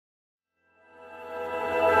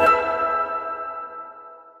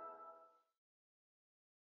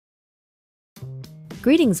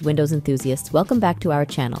Greetings, Windows enthusiasts. Welcome back to our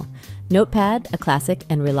channel. Notepad, a classic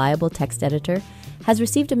and reliable text editor, has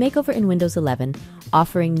received a makeover in Windows 11,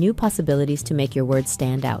 offering new possibilities to make your words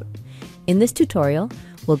stand out. In this tutorial,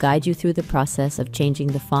 we'll guide you through the process of changing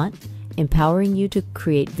the font, empowering you to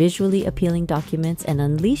create visually appealing documents and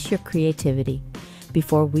unleash your creativity.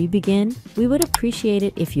 Before we begin, we would appreciate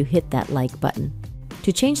it if you hit that like button.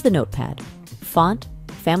 To change the Notepad, font,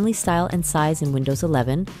 family style and size in Windows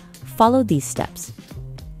 11, follow these steps.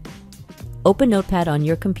 Open Notepad on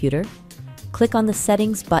your computer, click on the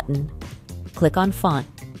Settings button, click on Font.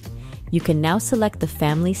 You can now select the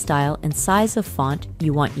family style and size of font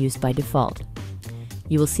you want used by default.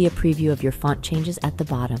 You will see a preview of your font changes at the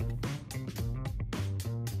bottom.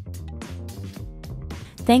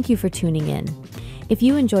 Thank you for tuning in. If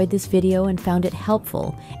you enjoyed this video and found it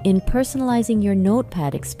helpful in personalizing your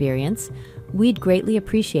Notepad experience, we'd greatly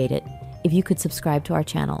appreciate it if you could subscribe to our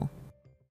channel.